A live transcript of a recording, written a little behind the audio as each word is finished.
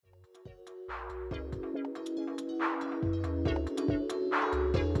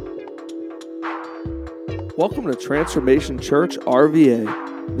Welcome to Transformation Church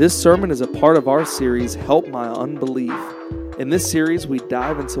RVA. This sermon is a part of our series, Help My Unbelief. In this series, we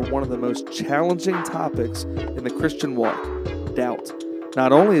dive into one of the most challenging topics in the Christian walk, doubt.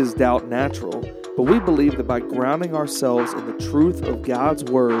 Not only is doubt natural, but we believe that by grounding ourselves in the truth of God's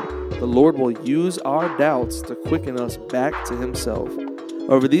Word, the Lord will use our doubts to quicken us back to Himself.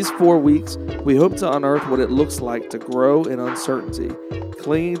 Over these 4 weeks, we hope to unearth what it looks like to grow in uncertainty,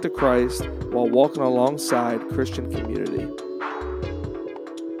 clinging to Christ while walking alongside Christian community.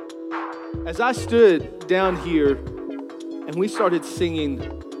 As I stood down here and we started singing,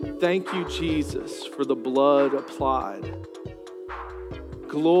 "Thank you, Jesus, for the blood applied.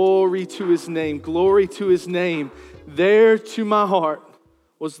 Glory to His name, glory to His name. There to my heart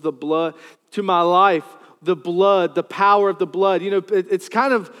was the blood, to my life, the blood, the power of the blood." You know, it's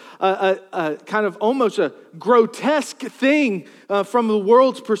kind of almost a grotesque thing from the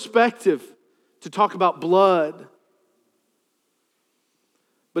world's perspective to talk about blood.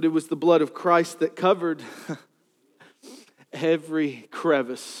 But it was the blood of Christ that covered every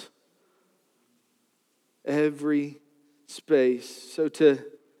crevice, every space. So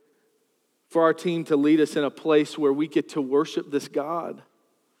for our team to lead us in a place where we get to worship this God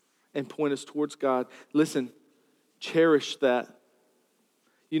and point us towards God, listen, cherish that.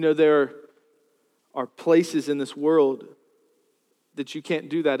 You know, there are places in this world that you can't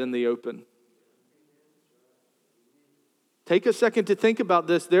do that in the open. Take a second to think about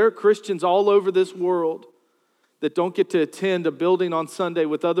this. There are Christians all over this world that don't get to attend a building on Sunday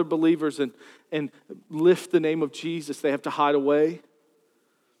with other believers and lift the name of Jesus. They have to hide away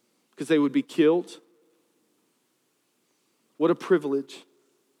because they would be killed. What a privilege.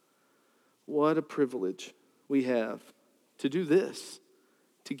 What a privilege we have to do this,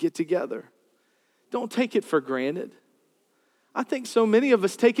 to get together. Don't take it for granted. I think so many of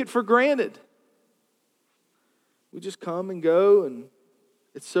us take it for granted. We just come and go, and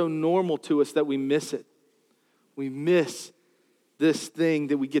it's so normal to us that we miss it. We miss this thing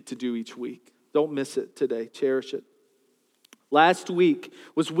that we get to do each week. Don't miss it today. Cherish it. Last week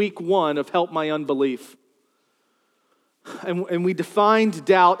was week 1 of Help My Unbelief. And we defined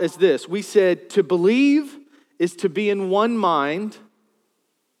doubt as this. We said to believe is to be in one mind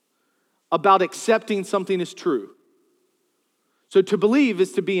about accepting something as true. So to believe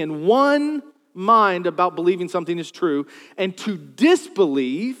is to be in one mind about believing something is true. And to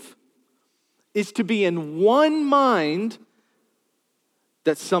disbelieve is to be in one mind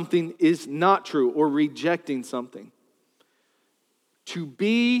that something is not true or rejecting something. To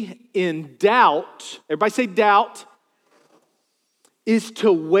be in doubt, everybody say doubt, is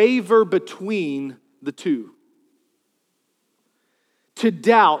to waver between the two. To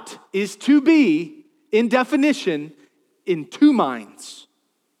doubt is to be, in definition, in two minds,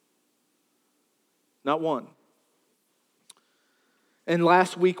 not one. And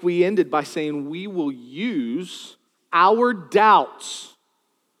last week we ended by saying we will use our doubts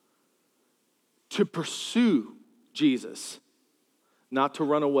to pursue Jesus, not to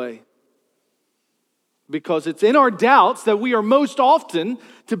run away. Because it's in our doubts that we are most often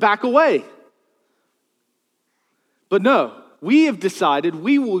to back away. But no, we have decided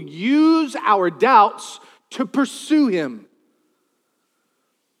we will use our doubts to pursue Him,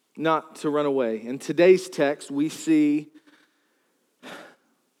 not to run away. In today's text, we see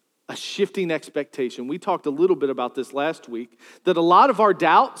a shifting expectation. We talked a little bit about this last week, that a lot of our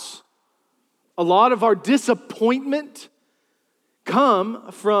doubts, a lot of our disappointment come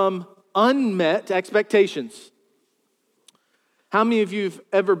from unmet expectations. How many of you've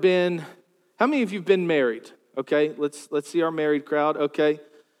been married? Okay, let's see our married crowd. Okay,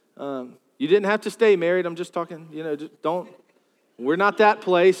 you didn't have to stay married. I'm just talking, just don't. We're not that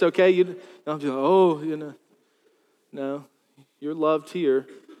place, okay? No, you're loved here.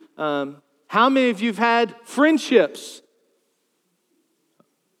 How many of you've had friendships?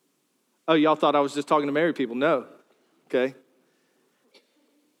 Oh, y'all thought I was just talking to married people. No, okay.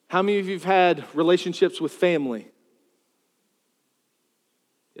 How many of you have had relationships with family?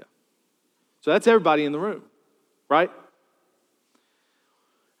 Yeah. So that's everybody in the room, right?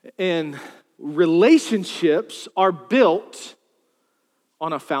 And relationships are built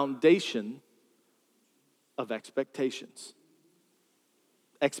on a foundation of expectations.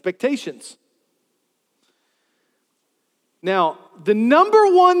 Expectations. Now, the number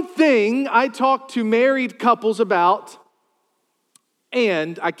one thing I talk to married couples about,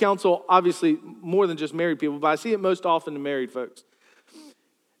 and I counsel, obviously, more than just married people, but I see it most often to married folks,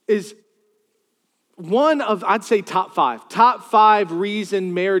 is one of, I'd say, top 5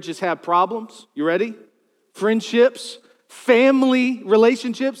 reason marriages have problems. You ready? Friendships, family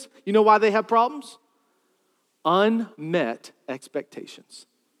relationships. You know why they have problems? unmet expectations.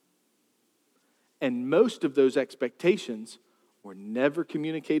 And most of those expectations were never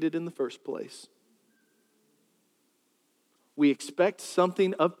communicated in the first place. We expect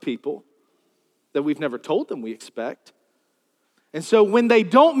something of people that we've never told them we expect. And so when they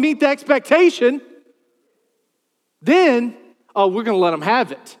don't meet the expectation, then, we're going to let them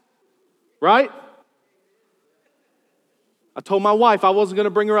have it, right? I told my wife I wasn't going to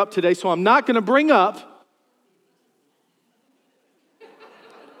bring her up today, so I'm not going to bring up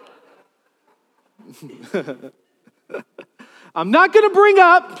I'm not going to bring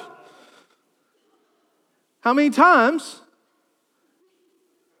up how many times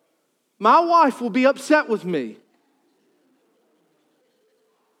my wife will be upset with me.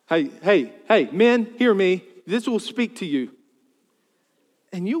 Hey, men, hear me. This will speak to you.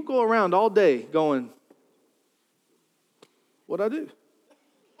 And you go around all day going, what'd I do?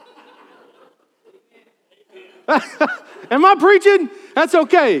 Am I preaching? That's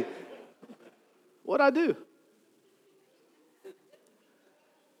okay. What'd I do?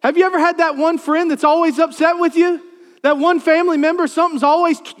 Have you ever had that one friend that's always upset with you? That one family member, something's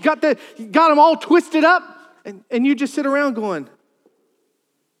always got them all twisted up, and you just sit around going,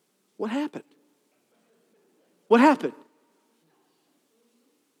 what happened? What happened?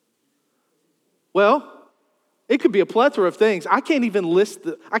 Well, it could be a plethora of things. I can't even list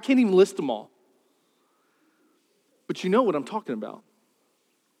them all. But you know what I'm talking about.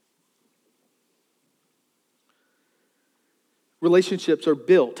 Relationships are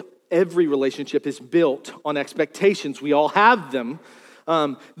built. Every relationship is built on expectations. We all have them.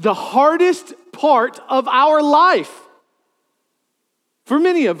 The hardest part of our life, for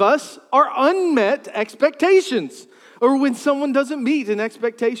many of us, are unmet expectations, or when someone doesn't meet an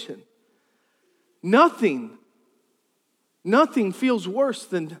expectation. Nothing feels worse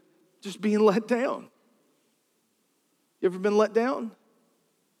than just being let down. You ever been let down?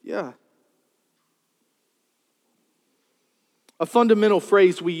 Yeah. A fundamental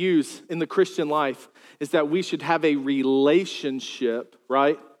phrase we use in the Christian life is that we should have a relationship,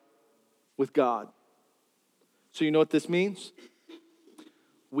 right, with God. So you know what this means?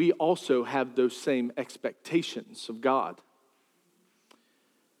 We also have those same expectations of God.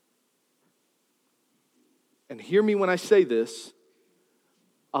 And hear me when I say this.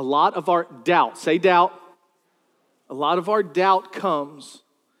 A lot of our doubt, say doubt. A lot of our doubt comes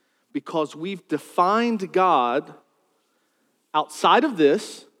because we've defined God outside of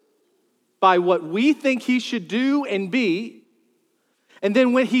this by what we think he should do and be. And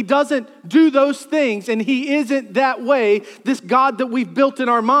then when he doesn't do those things and he isn't that way, this God that we've built in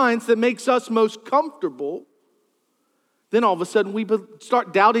our minds that makes us most comfortable, then all of a sudden we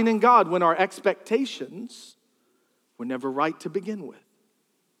start doubting in God when our expectations were never right to begin with.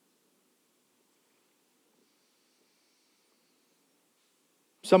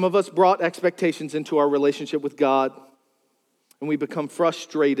 Some of us brought expectations into our relationship with God, and we become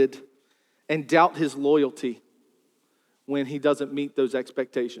frustrated and doubt his loyalty when he doesn't meet those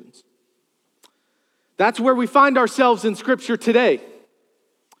expectations. That's where we find ourselves in Scripture today.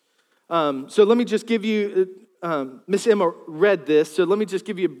 So let me just give you, Miss Emma read this, so let me just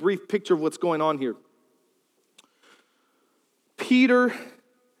give you a brief picture of what's going on here. Peter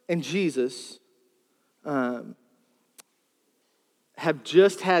and Jesus have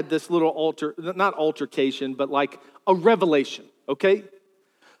just had this little altercation, but like a revelation, okay?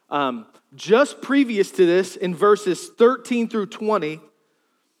 Just previous to this, in verses 13 through 20,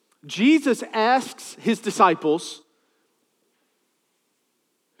 Jesus asks his disciples,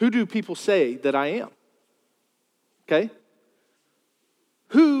 who do people say that I am? Okay?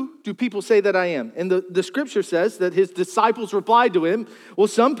 Who do people say that I am? And the scripture says that his disciples replied to him, well,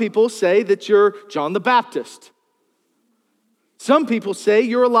 some people say that you're John the Baptist. Some people say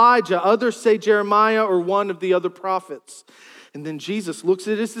you're Elijah. Others say Jeremiah or one of the other prophets. And then Jesus looks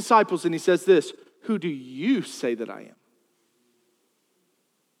at his disciples and he says this, who do you say that I am?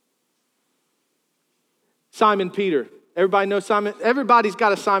 Simon Peter. Everybody know Simon? Everybody's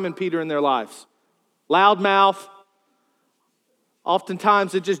got a Simon Peter in their lives. Loud mouth.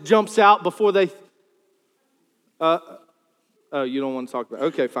 Oftentimes it just jumps out before they... Oh, you don't want to talk about it.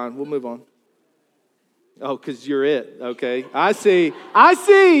 Okay, fine. We'll move on. Oh, because you're it. Okay. I see.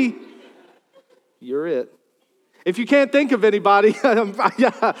 You're it. If you can't think of anybody,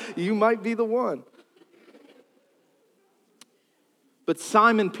 yeah, you might be the one. But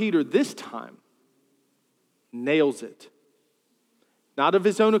Simon Peter this time nails it. Not of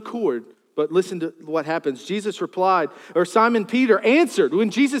his own accord, but listen to what happens. Jesus replied, or Simon Peter answered,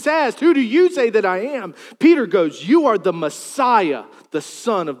 when Jesus asked, who do you say that I am? Peter goes, you are the Messiah, the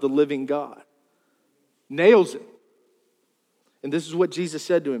Son of the living God. Nails it. And this is what Jesus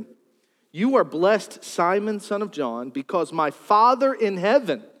said to him. You are blessed, Simon, son of John, because my Father in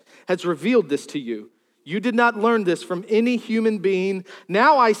heaven has revealed this to you. You did not learn this from any human being.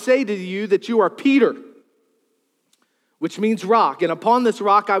 Now I say to you that you are Peter, which means rock. And upon this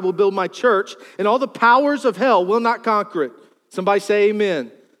rock I will build my church, and all the powers of hell will not conquer it. Somebody say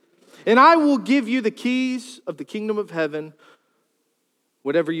amen. And I will give you the keys of the kingdom of heaven.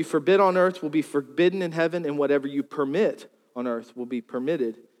 Whatever you forbid on earth will be forbidden in heaven, and whatever you permit on earth will be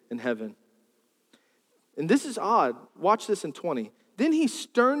permitted in heaven. And this is odd. Watch this in 20. Then he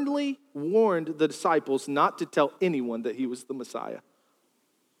sternly warned the disciples not to tell anyone that he was the Messiah.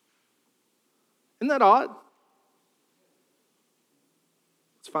 Isn't that odd?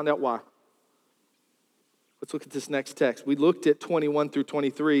 Let's find out why. Let's look at this next text. We looked at 21 through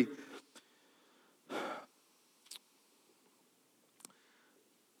 23.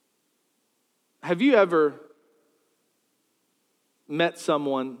 Have you ever met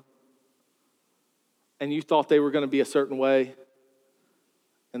someone and you thought they were going to be a certain way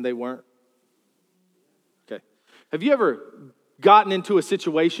and they weren't? Okay. Have you ever gotten into a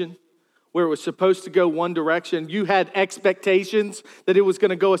situation where it was supposed to go one direction? You had expectations that it was going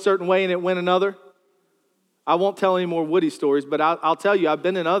to go a certain way and it went another? I won't tell any more Woody stories, but I'll tell you, I've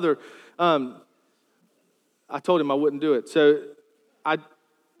been in other, I told him I wouldn't do it. So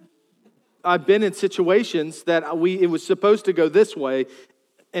I've been in situations that it was supposed to go this way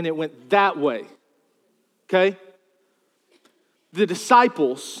and it went that way. Okay? The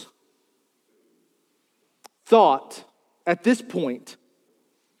disciples thought at this point,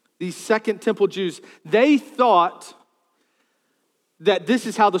 these Second Temple Jews, they thought that this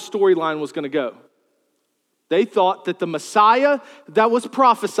is how the storyline was going to go. They thought that the Messiah that was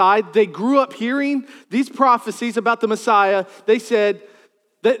prophesied, they grew up hearing these prophecies about the Messiah. They said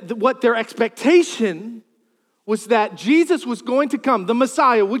that what their expectation was that Jesus was going to come, the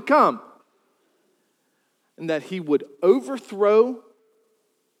Messiah would come, and that he would overthrow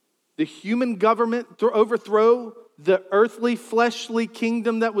the human government, overthrow the earthly, fleshly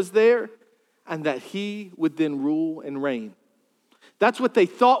kingdom that was there, and that he would then rule and reign. That's what they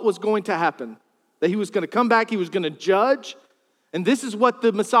thought was going to happen. That he was going to come back, he was going to judge, and this is what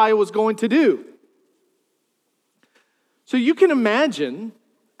the Messiah was going to do. So you can imagine,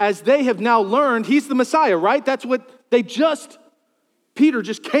 as they have now learned, he's the Messiah, right? That's what Peter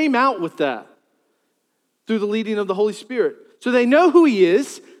just came out with that through the leading of the Holy Spirit. So they know who he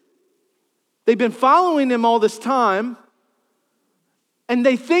is. They've been following him all this time, and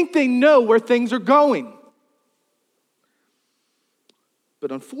they think they know where things are going.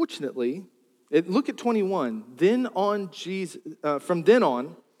 But unfortunately, look at 21. From then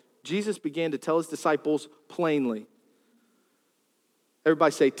on, Jesus began to tell his disciples plainly.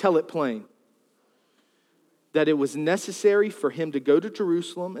 Everybody say, tell it plain. That it was necessary for him to go to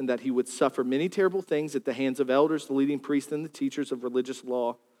Jerusalem and that he would suffer many terrible things at the hands of elders, the leading priests, and the teachers of religious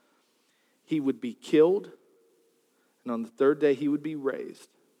law. He would be killed, and on the third day he would be raised.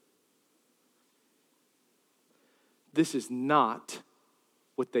 This is not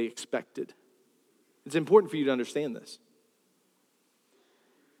what they expected. It's important for you to understand this.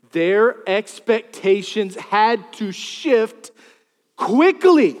 Their expectations had to shift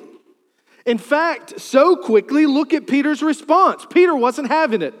quickly. In fact, so quickly, look at Peter's response. Peter wasn't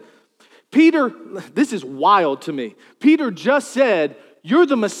having it. This is wild to me. Peter just said, you're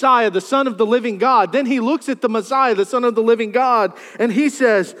the Messiah, the Son of the living God. Then he looks at the Messiah, the Son of the living God, and he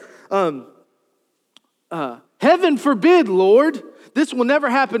says, heaven forbid, Lord, this will never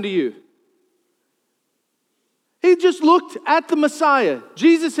happen to you. He just looked at the Messiah,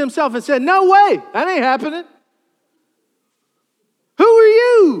 Jesus himself, and said, no way, that ain't happening. Who are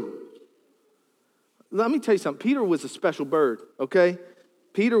you? Let me tell you something. Peter was a special bird, okay?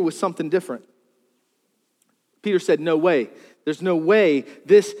 Peter was something different. Peter said, no way. There's no way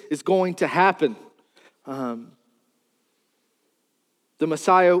this is going to happen. The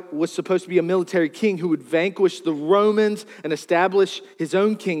Messiah was supposed to be a military king who would vanquish the Romans and establish his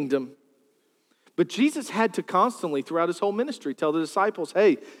own kingdom. But Jesus had to constantly, throughout his whole ministry, tell the disciples,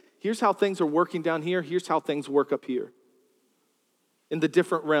 hey, here's how things are working down here. Here's how things work up here. In the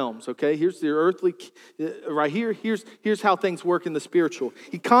different realms, okay? Here's the earthly, right here. Here's how things work in the spiritual.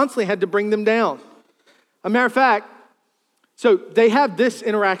 He constantly had to bring them down. As a matter of fact, so they have this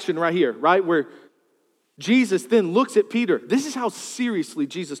interaction right here, right? Where Jesus then looks at Peter. This is how seriously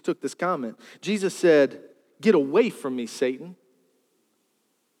Jesus took this comment. Jesus said, get away from me, Satan.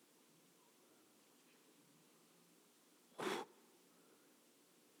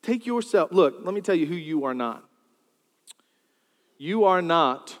 Take yourself, look, let me tell you who you are not. You are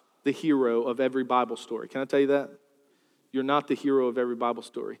not the hero of every Bible story. Can I tell you that? You're not the hero of every Bible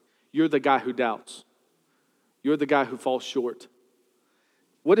story. You're the guy who doubts. You're the guy who falls short.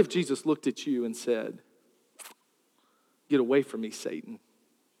 What if Jesus looked at you and said, "Get away from me, Satan.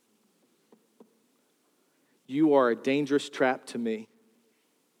 You are a dangerous trap to me."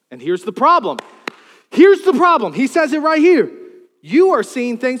 And here's the problem. Here's the problem. He says it right here. You are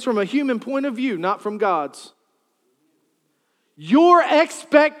seeing things from a human point of view, not from God's. Your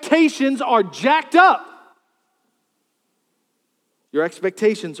expectations are jacked up. Your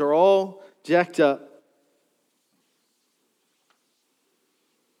expectations are all jacked up.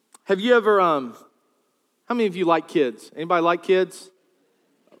 Have you ever, how many of you like kids? Anybody like kids?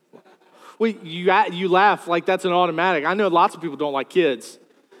 Well, you laugh like that's an automatic. I know lots of people don't like kids,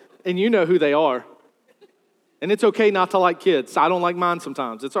 and you know who they are. And it's okay not to like kids. I don't like mine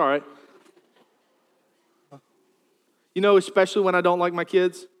sometimes. It's all right. You know, especially when I don't like my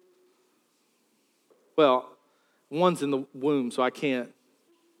kids. Well, one's in the womb, so I can't,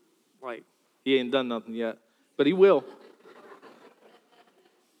 he ain't done nothing yet. But he will.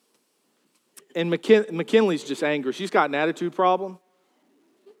 And McKinley's just angry. She's got an attitude problem.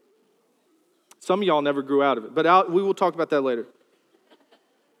 Some of y'all never grew out of it, but we will talk about that later.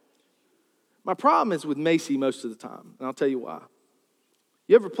 My problem is with Macy most of the time, and I'll tell you why.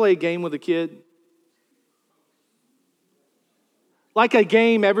 You ever play a game with a kid? Like a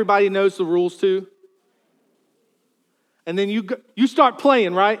game everybody knows the rules to? And then you start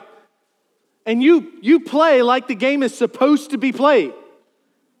playing, right? And you play like the game is supposed to be played.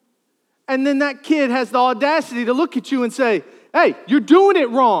 And then that kid has the audacity to look at you and say, "Hey, you're doing it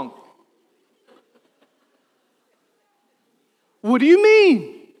wrong." What do you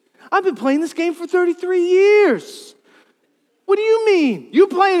mean? I've been playing this game for 33 years. What do you mean? You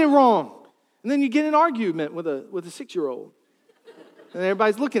playing it wrong. And then you get in an argument with a 6-year-old. And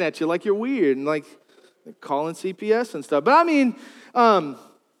everybody's looking at you like you're weird and like calling CPS and stuff. But I mean,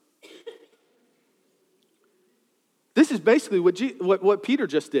 this is basically what Peter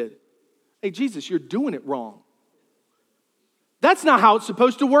just did. Hey, Jesus, you're doing it wrong. That's not how it's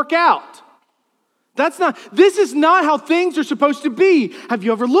supposed to work out. This is not how things are supposed to be. Have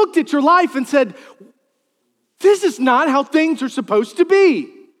you ever looked at your life and said, this is not how things are supposed to be?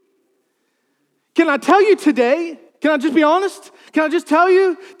 Can I tell you today, can I just be honest? Can I just tell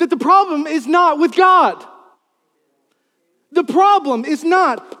you that the problem is not with God? The problem is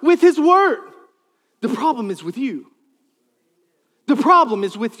not with His Word. The problem is with you. The problem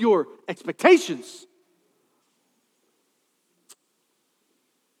is with your expectations.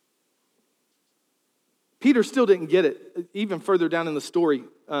 Peter still didn't get it. Even further down in the story,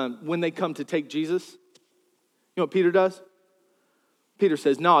 when they come to take Jesus, you know what Peter does? Peter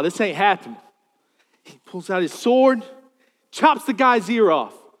says, "No, this ain't happening." He pulls out his sword, chops the guy's ear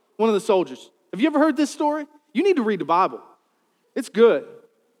off, one of the soldiers. Have you ever heard this story? You need to read the Bible. It's good.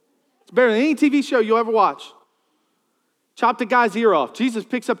 It's better than any TV show you'll ever watch. Chop the guy's ear off. Jesus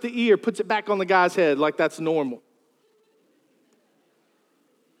picks up the ear, puts it back on the guy's head like that's normal.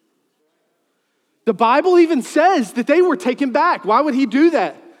 The Bible even says that they were taken back. Why would he do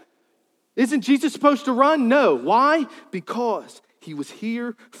that? Isn't Jesus supposed to run? No. Why? Because he was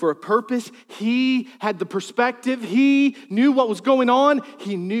here for a purpose. He had the perspective. He knew what was going on.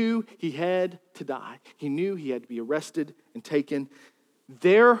 He knew he had to die. He knew he had to be arrested and taken.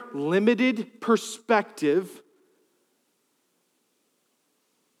 Their limited perspective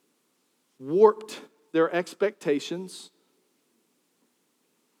warped their expectations.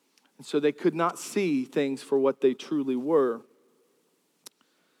 And so they could not see things for what they truly were.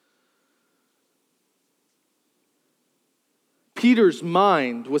 Peter's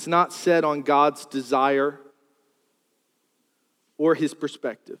mind was not set on God's desire or his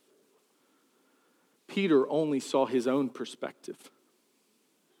perspective. Peter only saw his own perspective.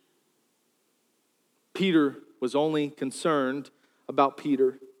 Peter was only concerned about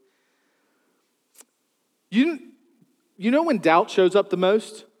Peter. You know when doubt shows up the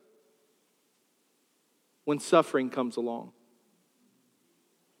most? When suffering comes along.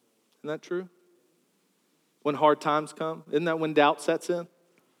 Isn't that true? When hard times come, isn't that when doubt sets in?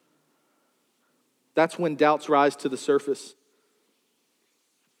 That's when doubts rise to the surface.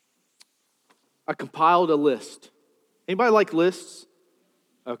 I compiled a list. Anybody like lists?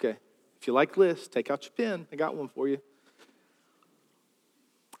 Okay. If you like lists, take out your pen. I got one for you.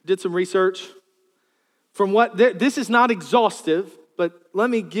 Did some research. This is not exhaustive, but let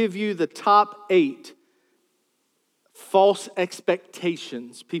me give you the top 8 false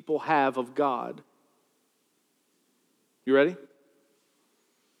expectations people have of God. You ready?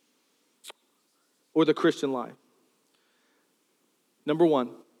 Or the Christian life. Number 1,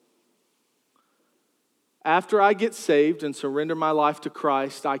 after I get saved and surrender my life to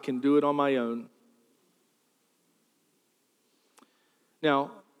Christ, I can do it on my own.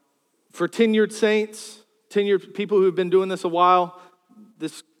 Now, for tenured saints, tenured people who have been doing this a while,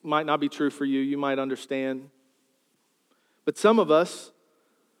 this might not be true for you. You might understand. But some of us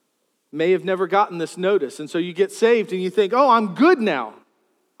may have never gotten this notice. And so you get saved and you think, oh, I'm good now.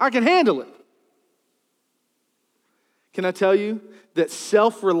 I can handle it. Can I tell you that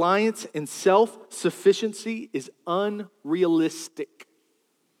self-reliance and self-sufficiency is unrealistic?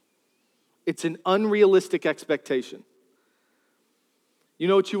 It's an unrealistic expectation. You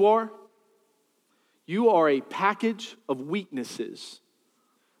know what you are? You are a package of weaknesses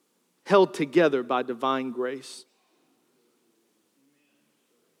held together by divine grace.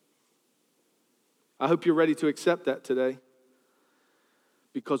 I hope you're ready to accept that today.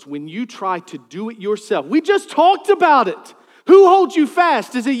 Because when you try to do it yourself, we just talked about it. Who holds you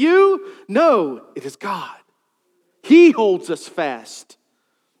fast? Is it you? No, it is God. He holds us fast.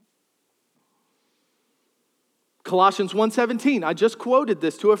 Colossians 1:17, I just quoted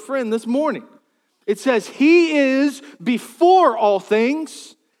this to a friend this morning. It says, He is before all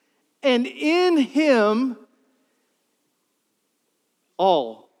things, and in Him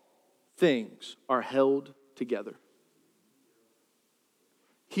all things are held together.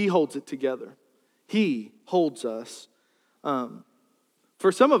 He holds it together. He holds us.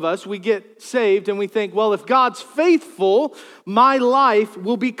 For some of us, we get saved and we think, well, if God's faithful, my life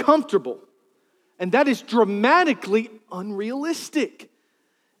will be comfortable. And that is dramatically unrealistic.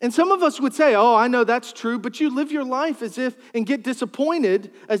 And some of us would say, oh, I know that's true, but you live your life as if, and get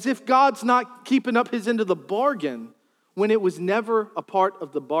disappointed as if God's not keeping up His end of the bargain when it was never a part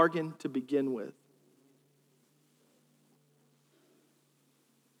of the bargain to begin with.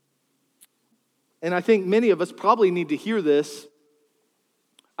 And I think many of us probably need to hear this.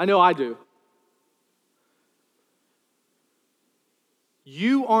 I know I do.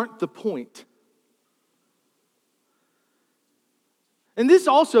 You aren't the point. And this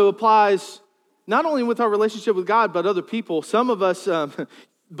also applies not only with our relationship with God, but other people. Some of us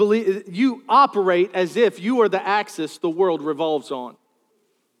believe you operate as if you are the axis the world revolves on.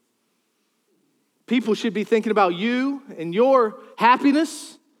 People should be thinking about you and your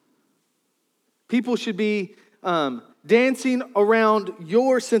happiness. People should be dancing around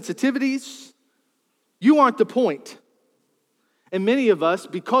your sensitivities. You aren't the point. And many of us,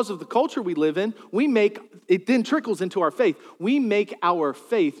 because of the culture we live in, it then trickles into our faith. We make our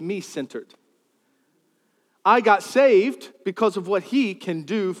faith me-centered. I got saved because of what He can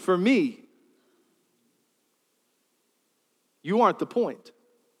do for me. You aren't the point.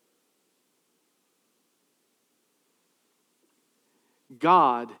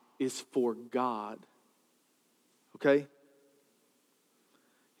 God is for God. Okay?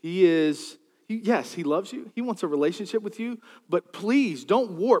 Yes, He loves you. He wants a relationship with you. But please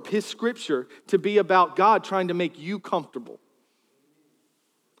don't warp His scripture to be about God trying to make you comfortable.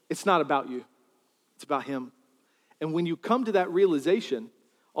 It's not about you. It's about Him. And when you come to that realization,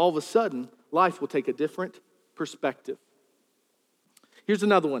 all of a sudden, life will take a different perspective. Here's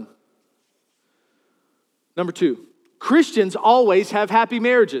another one. Number 2. Christians always have happy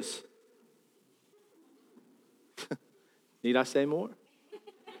marriages. Need I say more?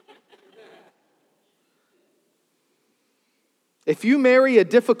 If you marry a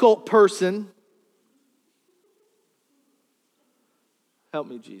difficult person, help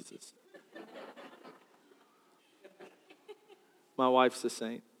me, Jesus. My wife's a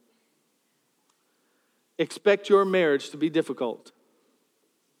saint. Expect your marriage to be difficult.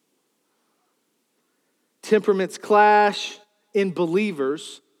 Temperaments clash in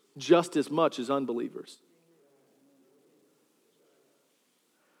believers just as much as unbelievers.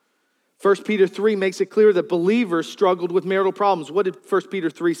 1 Peter 3 makes it clear that believers struggled with marital problems. What did 1 Peter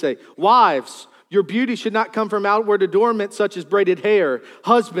 3 say? Wives, your beauty should not come from outward adornment such as braided hair.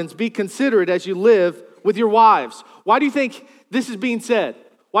 Husbands, be considerate as you live with your wives. Why do you think this is being said?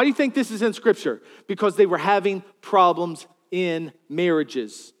 Why do you think this is in Scripture? Because they were having problems in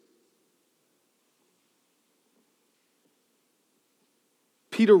marriages.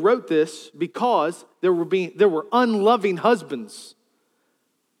 Peter wrote this because there were unloving husbands.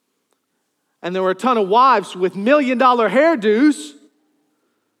 And there were a ton of wives with $1 million hairdos,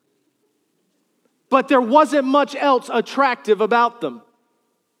 but there wasn't much else attractive about them.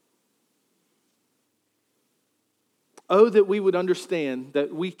 Oh, that we would understand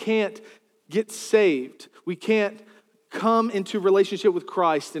that we can't get saved. We can't come into relationship with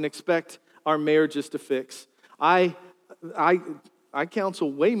Christ and expect our marriages to fix. I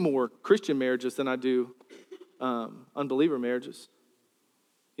counsel way more Christian marriages than I do unbeliever marriages.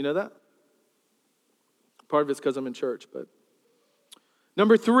 You know that? Part of it's because I'm in church, but.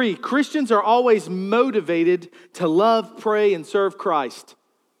 Number 3, Christians are always motivated to love, pray, and serve Christ.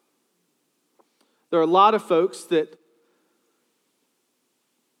 There are a lot of folks that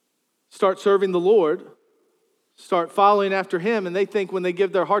start serving the Lord, start following after Him, and they think when they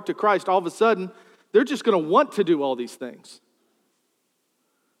give their heart to Christ, all of a sudden, they're just going to want to do all these things.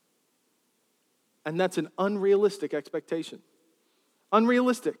 And that's an unrealistic expectation.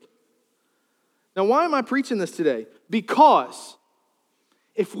 Unrealistic. Now, why am I preaching this today? Because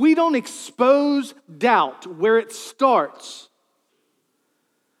if we don't expose doubt where it starts,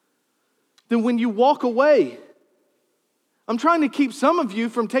 then when you walk away, I'm trying to keep some of you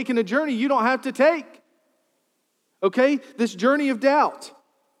from taking a journey you don't have to take. Okay? This journey of doubt.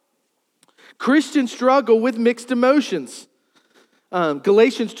 Christians struggle with mixed emotions.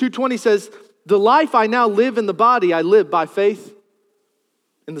 Galatians 2:20 says, "The life I now live in the body, I live by faith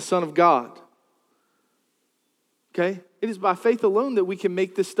in the Son of God." Okay? It is by faith alone that we can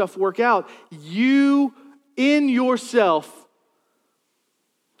make this stuff work out. You, in yourself,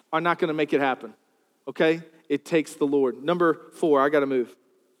 are not going to make it happen. Okay? It takes the Lord. Number 4, I got to move.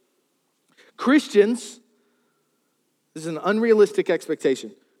 Christians, this is an unrealistic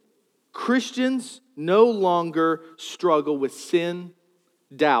expectation. Christians no longer struggle with sin,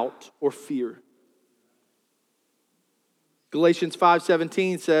 doubt, or fear. Galatians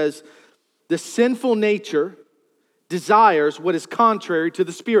 5:17 says, "The sinful nature desires what is contrary to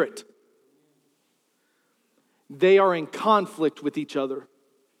the Spirit." They are in conflict with each other.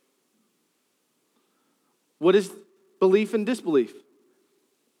 What is belief and disbelief?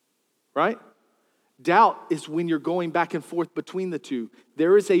 Right? Doubt is when you're going back and forth between the two.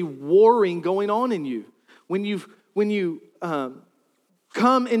 There is a warring going on in you. When you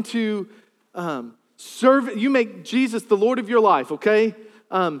come into serve, you make Jesus the Lord of your life, okay?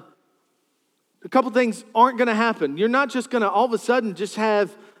 A couple things aren't going to happen. You're not just going to all of a sudden just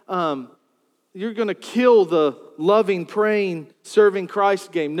have, you're going to kill the loving, praying, serving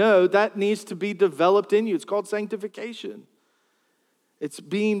Christ game. No, that needs to be developed in you. It's called sanctification. It's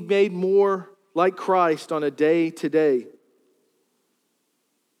being made more like Christ on a day-to-day.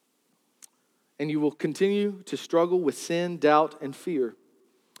 And you will continue to struggle with sin, doubt, and fear.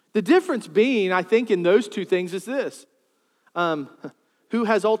 The difference being, I think, in those two things is this. Who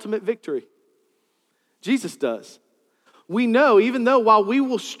has ultimate victory? Jesus does. We know, even though while we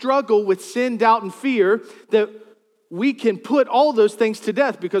will struggle with sin, doubt, and fear, that we can put all those things to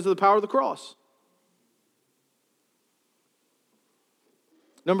death because of the power of the cross.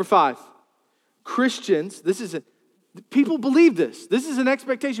 Number 5, Christians, people believe this. This is an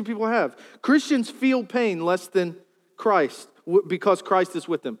expectation people have. Christians feel pain less than Christ because Christ is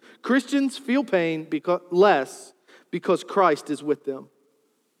with them. Christians feel pain less because Christ is with them.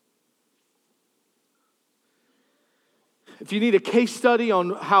 If you need a case study on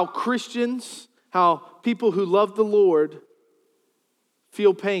how Christians, how people who love the Lord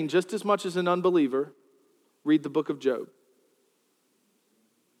feel pain just as much as an unbeliever, read the book of Job.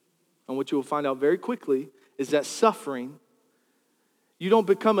 And what you will find out very quickly is that suffering, you don't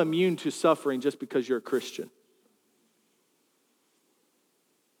become immune to suffering just because you're a Christian.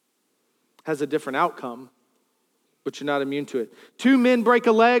 It has a different outcome, but you're not immune to it. 2 men break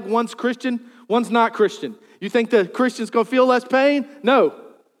a leg, one's Christian, one's not Christian. You think the Christian's going to feel less pain? No,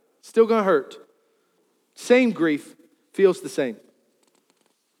 still going to hurt. Same grief, feels the same.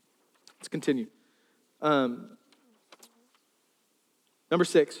 Let's continue. Number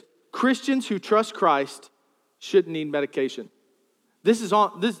 6, Christians who trust Christ shouldn't need medication. This is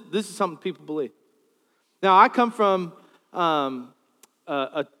something people believe. Now, I come from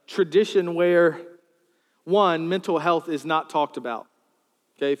a tradition where, one, mental health is not talked about.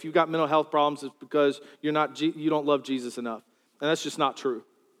 Okay, if you've got mental health problems, it's because you don't love Jesus enough, and that's just not true.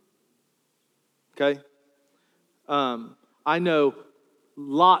 Okay, I know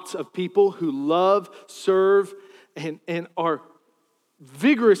lots of people who love, serve, and are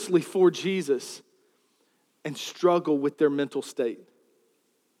vigorously for Jesus and struggle with their mental state.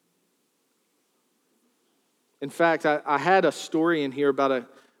 In fact, I had a story in here about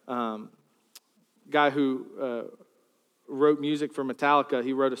a guy who wrote music for Metallica.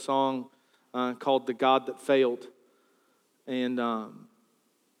 He wrote a song called "The God That Failed," and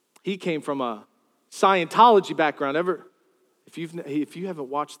he came from a Scientology background. If you haven't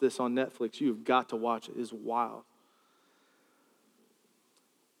watched this on Netflix, you've got to watch it. It's wild.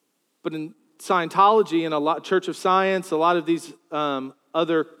 But in Scientology and a lot Church of Science, a lot of these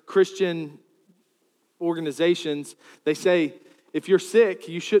other Christian organizations, they say if you're sick,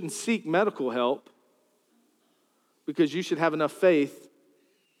 you shouldn't seek medical help because you should have enough faith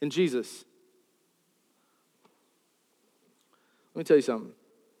in Jesus. Let me tell you something.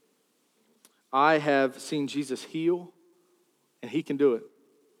 I have seen Jesus heal, and he can do it.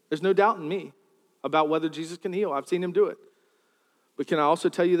 There's no doubt in me about whether Jesus can heal. I've seen him do it. But can I also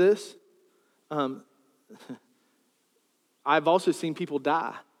tell you this? I've also seen people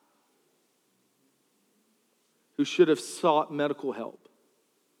die who should have sought medical help.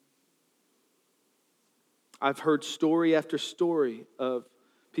 I've heard story after story of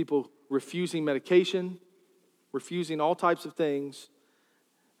people refusing medication, refusing all types of things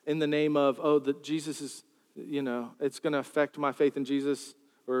in the name of, that Jesus is, it's going to affect my faith in Jesus,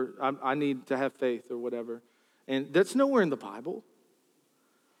 or I need to have faith or whatever. And that's nowhere in the Bible.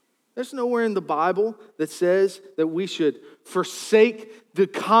 There's nowhere in the Bible that says that we should forsake the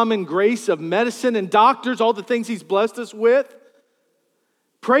common grace of medicine and doctors, all the things he's blessed us with.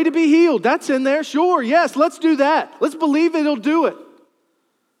 Pray to be healed. That's in there. Sure, yes, let's do that. Let's believe it'll do it.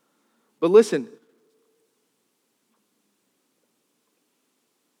 But listen,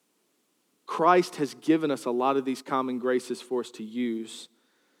 Christ has given us a lot of these common graces for us to use.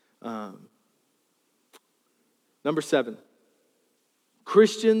 Number 7,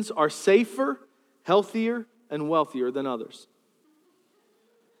 Christians are safer, healthier, and wealthier than others.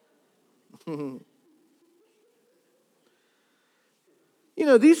 Some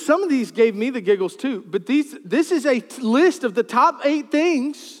of these gave me the giggles too, but this is a list of the top 8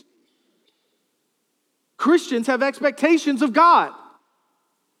 things Christians have expectations of God.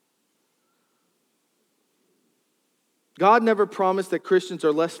 God never promised that Christians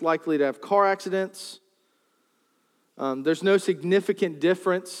are less likely to have car accidents. There's no significant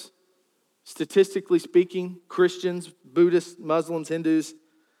difference, statistically speaking, Christians, Buddhists, Muslims, Hindus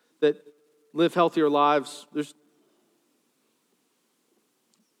that live healthier lives.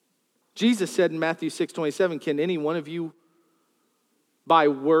 Jesus said in Matthew 6:27, can any one of you, by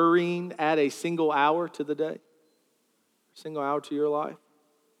worrying, add a single hour to the day? A single hour to your life?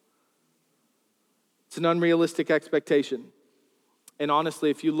 It's an unrealistic expectation. And honestly,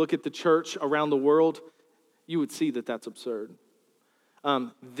 if you look at the church around the world, you would see that that's absurd.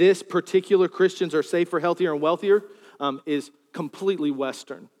 This particular Christians are safer, healthier, and wealthier is completely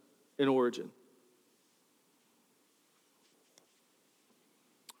Western in origin.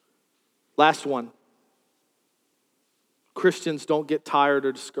 Last one. Christians don't get tired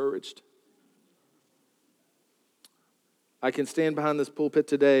or discouraged. I can stand behind this pulpit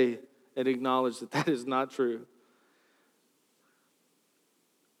today and acknowledge that that is not true.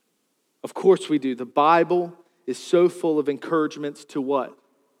 Of course we do. The Bible is so full of encouragements to what?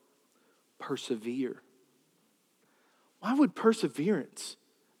 Persevere. Why would perseverance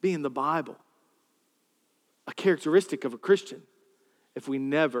be in the Bible a characteristic of a Christian if we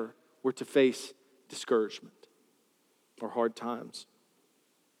never were to face discouragement or hard times?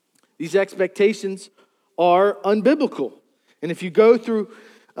 These expectations are unbiblical. And if you go through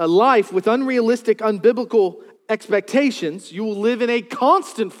a life with unrealistic, unbiblical expectations, you will live in a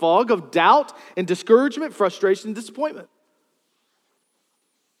constant fog of doubt and discouragement, frustration, and disappointment.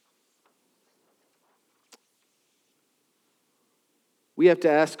 We have to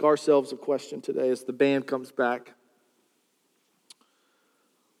ask ourselves a question today as the band comes back.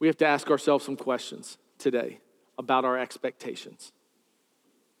 We have to ask ourselves some questions today about our expectations.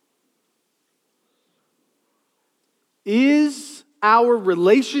 Is our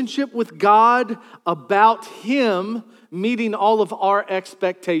relationship with God about Him meeting all of our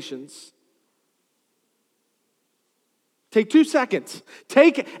expectations? Take 2 seconds.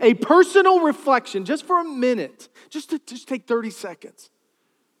 Take a personal reflection just for a minute. Just take 30 seconds.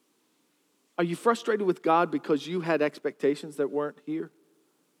 Are you frustrated with God because you had expectations that weren't here?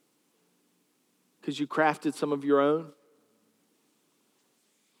 Because you crafted some of your own?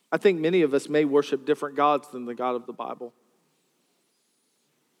 I think many of us may worship different gods than the God of the Bible.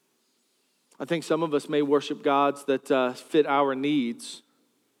 I think some of us may worship gods that fit our needs.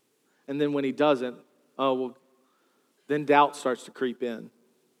 And then when He doesn't, then doubt starts to creep in.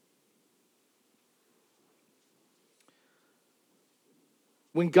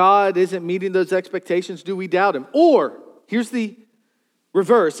 When God isn't meeting those expectations, do we doubt Him? Or, here's the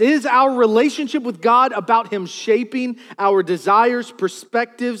reverse. Is our relationship with God about Him shaping our desires,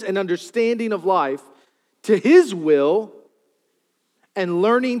 perspectives, and understanding of life to His will and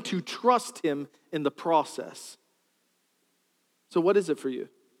learning to trust Him in the process? So what is it for you?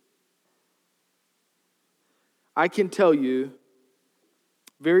 I can tell you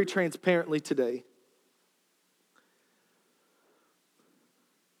very transparently today,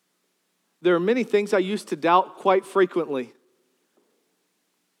 there are many things I used to doubt quite frequently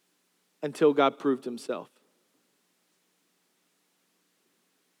until God proved Himself.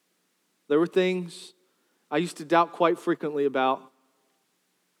 There were things I used to doubt quite frequently about.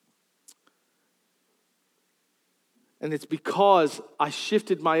 And it's because I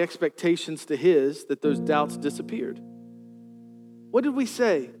shifted my expectations to His that those doubts disappeared. What did we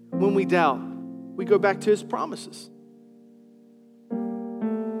say when we doubt? We go back to His promises.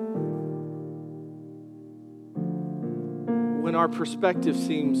 When our perspective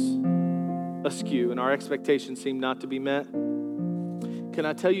seems askew and our expectations seem not to be met, can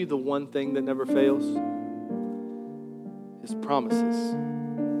I tell you the one thing that never fails? His promises.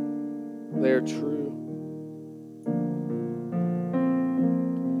 They are true.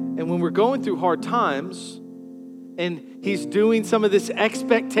 And when we're going through hard times and He's doing some of this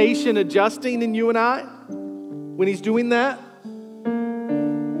expectation adjusting in you and I, when He's doing that,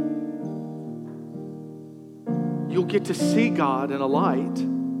 you'll get to see God in a light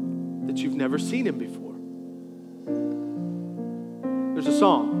that you've never seen Him before. There's a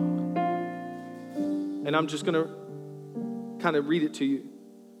song, and I'm just going to kind of read it to you.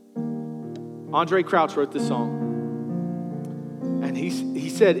 Andre Crouch wrote this song. And he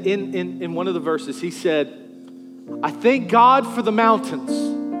said in one of the verses, he said, I thank God for the mountains,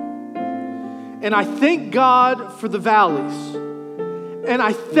 and I thank God for the valleys, and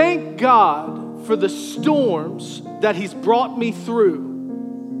I thank God for the storms that He's brought me through.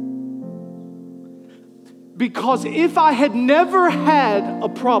 Because if I had never had a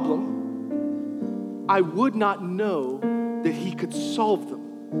problem, I would not know that He could solve them.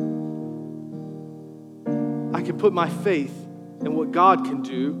 I can put my faith in what God can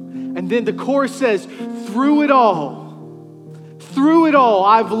do. And then the chorus says, through it all,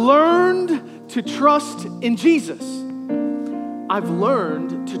 I've learned to trust in Jesus. I've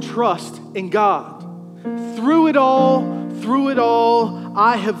learned to trust in God. Through it all,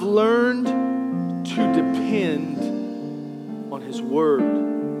 I have learned to depend on His word.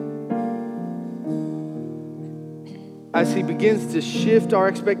 As He begins to shift our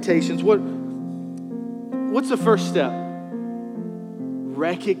expectations, what's the first step?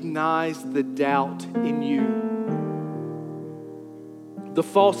 Recognize the doubt in you. The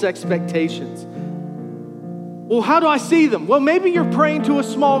false expectations. Well, how do I see them? Well, maybe you're praying to a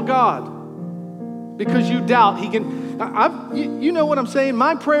small God because you doubt He can. You know what I'm saying?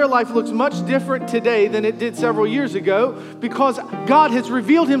 My prayer life looks much different today than it did several years ago because God has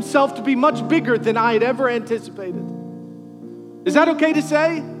revealed Himself to be much bigger than I had ever anticipated. Is that okay to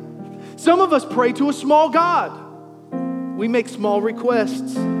say? Some of us pray to a small God. We make small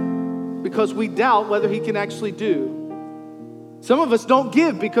requests because we doubt whether He can actually do. Some of us don't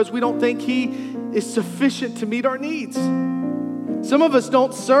give because we don't think He is sufficient to meet our needs. Some of us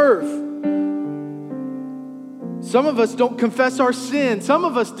don't serve. Some of us don't confess our sin. Some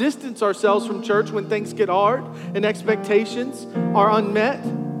of us distance ourselves from church when things get hard and expectations are unmet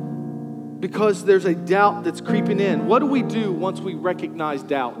because there's a doubt that's creeping in. What do we do once we recognize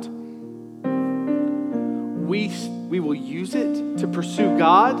doubt? We will use it to pursue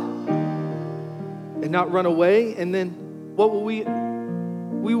God and not run away. And then what will we?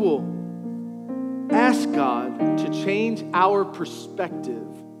 We will ask God to change our perspective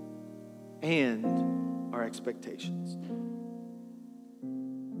and our expectations.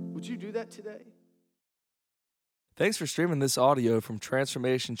 Would you do that today? Thanks for streaming this audio from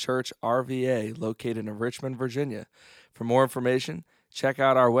Transformation Church RVA, located in Richmond, Virginia. For more information, check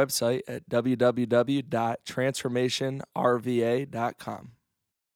out our website at www.transformationrva.com.